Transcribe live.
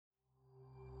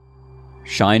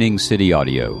Shining City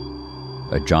Audio,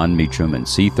 a Jon Meacham and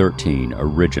C13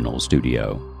 original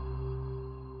studio.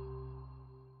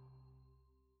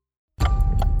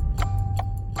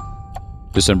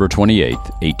 December 28,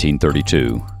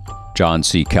 1832. John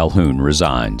C. Calhoun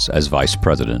resigns as Vice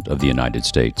President of the United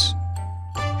States.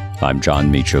 I'm Jon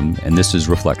Meacham, and this is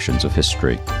Reflections of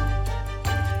History.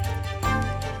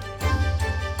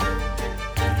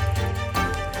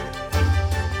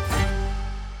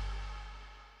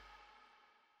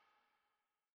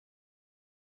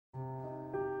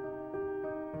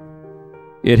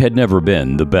 It had never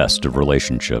been the best of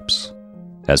relationships.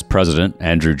 As president,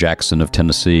 Andrew Jackson of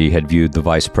Tennessee had viewed the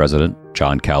vice president,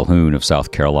 John Calhoun of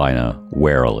South Carolina,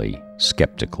 warily,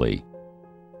 skeptically.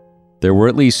 There were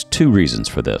at least two reasons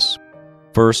for this.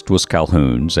 First was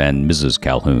Calhoun's and Mrs.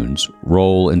 Calhoun's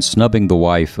role in snubbing the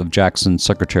wife of Jackson's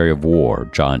Secretary of War,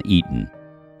 John Eaton,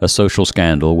 a social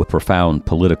scandal with profound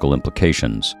political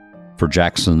implications, for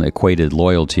Jackson equated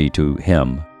loyalty to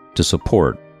him to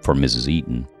support for Mrs.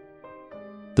 Eaton.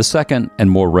 The second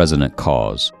and more resonant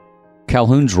cause,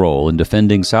 Calhoun's role in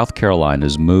defending South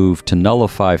Carolina's move to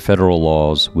nullify federal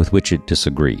laws with which it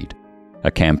disagreed,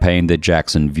 a campaign that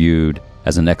Jackson viewed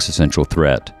as an existential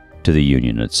threat to the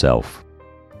Union itself.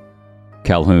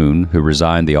 Calhoun, who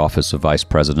resigned the office of vice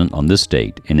president on this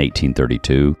date in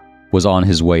 1832, was on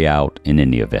his way out in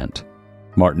any event.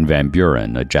 Martin Van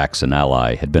Buren, a Jackson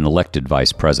ally, had been elected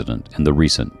vice president in the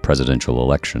recent presidential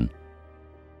election.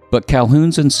 But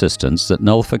Calhoun's insistence that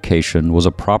nullification was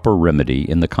a proper remedy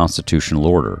in the constitutional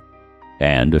order,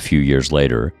 and a few years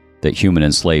later, that human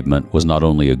enslavement was not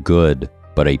only a good,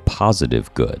 but a positive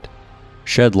good,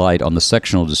 shed light on the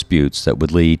sectional disputes that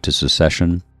would lead to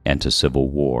secession and to civil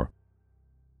war.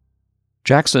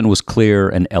 Jackson was clear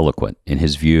and eloquent in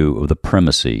his view of the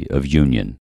primacy of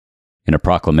union. In a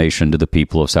proclamation to the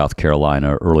people of South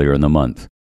Carolina earlier in the month,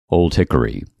 Old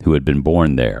Hickory, who had been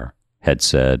born there, had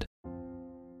said,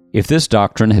 "If this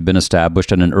doctrine had been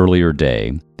established at an earlier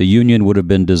day, the Union would have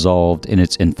been dissolved in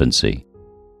its infancy.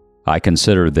 I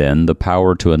consider, then, the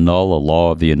power to annul a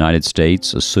law of the United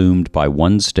States assumed by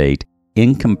one state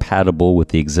incompatible with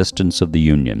the existence of the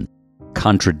Union,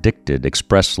 contradicted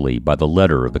expressly by the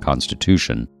letter of the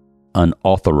Constitution,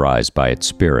 unauthorized by its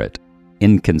spirit,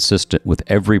 inconsistent with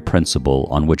every principle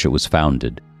on which it was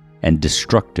founded, and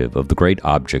destructive of the great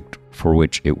object for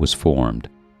which it was formed.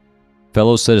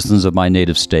 Fellow citizens of my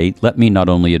native state, let me not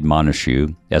only admonish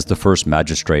you, as the first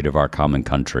magistrate of our common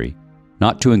country,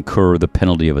 not to incur the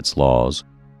penalty of its laws,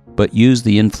 but use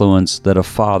the influence that a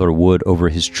father would over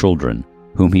his children,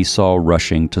 whom he saw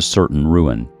rushing to certain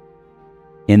ruin.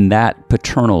 In that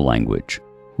paternal language,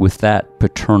 with that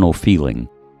paternal feeling,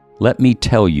 let me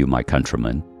tell you, my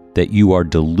countrymen, that you are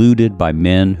deluded by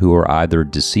men who are either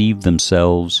deceived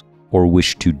themselves or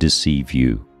wish to deceive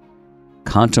you.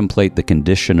 Contemplate the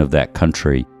condition of that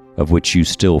country of which you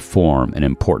still form an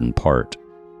important part.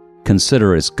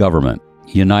 Consider its government,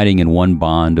 uniting in one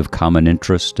bond of common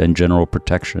interest and general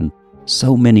protection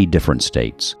so many different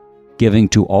states, giving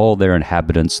to all their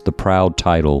inhabitants the proud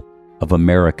title of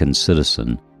American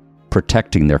citizen,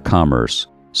 protecting their commerce,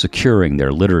 securing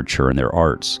their literature and their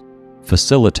arts,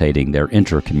 facilitating their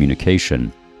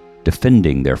intercommunication,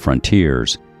 defending their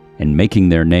frontiers, and making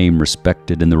their name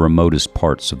respected in the remotest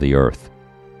parts of the earth.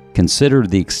 Consider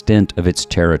the extent of its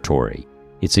territory,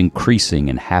 its increasing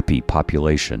and happy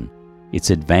population, its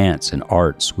advance in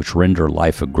arts which render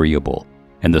life agreeable,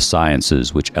 and the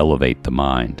sciences which elevate the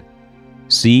mind.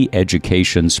 See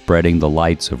education spreading the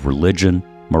lights of religion,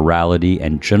 morality,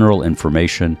 and general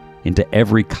information into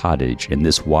every cottage in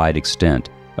this wide extent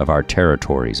of our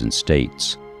territories and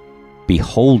states.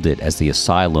 Behold it as the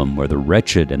asylum where the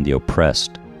wretched and the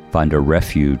oppressed find a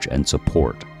refuge and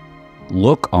support.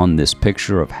 Look on this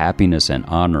picture of happiness and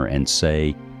honor and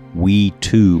say, we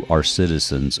too are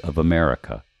citizens of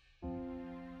America.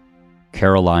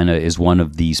 Carolina is one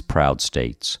of these proud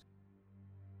states.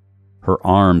 Her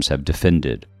arms have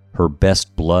defended, her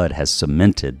best blood has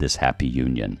cemented this happy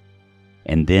union.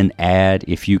 And then add,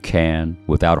 if you can,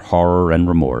 without horror and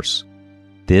remorse,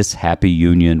 this happy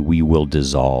union we will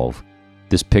dissolve,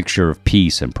 this picture of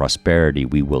peace and prosperity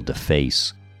we will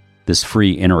deface, this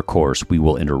free intercourse we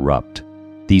will interrupt.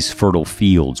 These fertile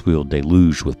fields we will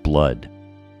deluge with blood.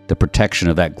 The protection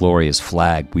of that glorious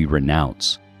flag we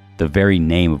renounce. The very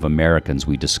name of Americans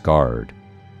we discard.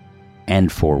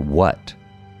 And for what?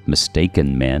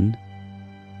 Mistaken men?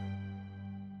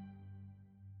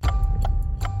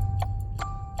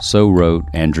 So wrote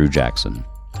Andrew Jackson,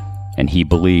 and he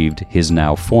believed his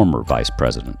now former vice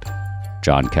president,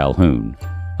 John Calhoun,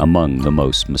 among the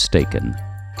most mistaken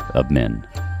of men.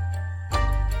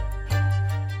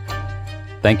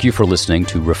 Thank you for listening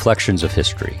to Reflections of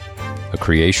History, a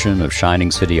creation of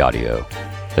Shining City Audio,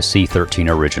 a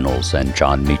C13 Originals and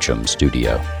John Meacham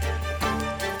studio.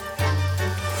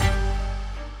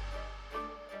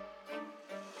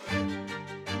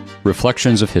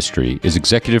 Reflections of History is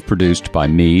executive produced by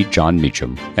me, John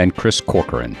Meacham, and Chris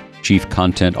Corcoran, Chief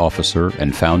Content Officer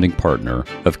and founding partner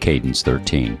of Cadence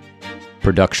 13.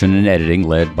 Production and editing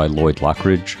led by Lloyd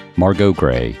Lockridge, Margot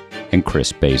Gray, and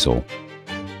Chris Basil.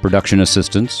 Production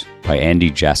assistance by Andy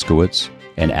Jaskowitz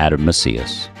and Adam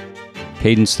Macias.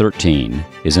 Cadence 13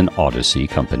 is an Odyssey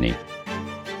company.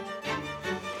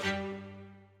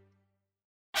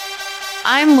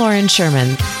 I'm Lauren Sherman,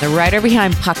 the writer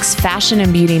behind Puck's Fashion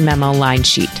and Beauty Memo line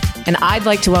sheet, and I'd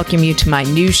like to welcome you to my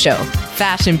new show,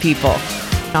 Fashion People.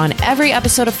 On every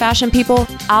episode of Fashion People,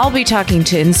 I'll be talking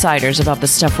to insiders about the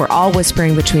stuff we're all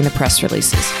whispering between the press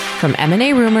releases, from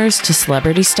M&A rumors to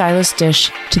celebrity stylist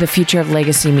dish to the future of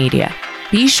legacy media.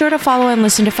 Be sure to follow and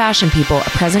listen to Fashion People, a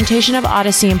presentation of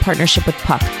Odyssey in partnership with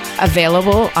Puck,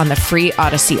 available on the free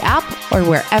Odyssey app or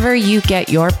wherever you get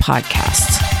your podcasts.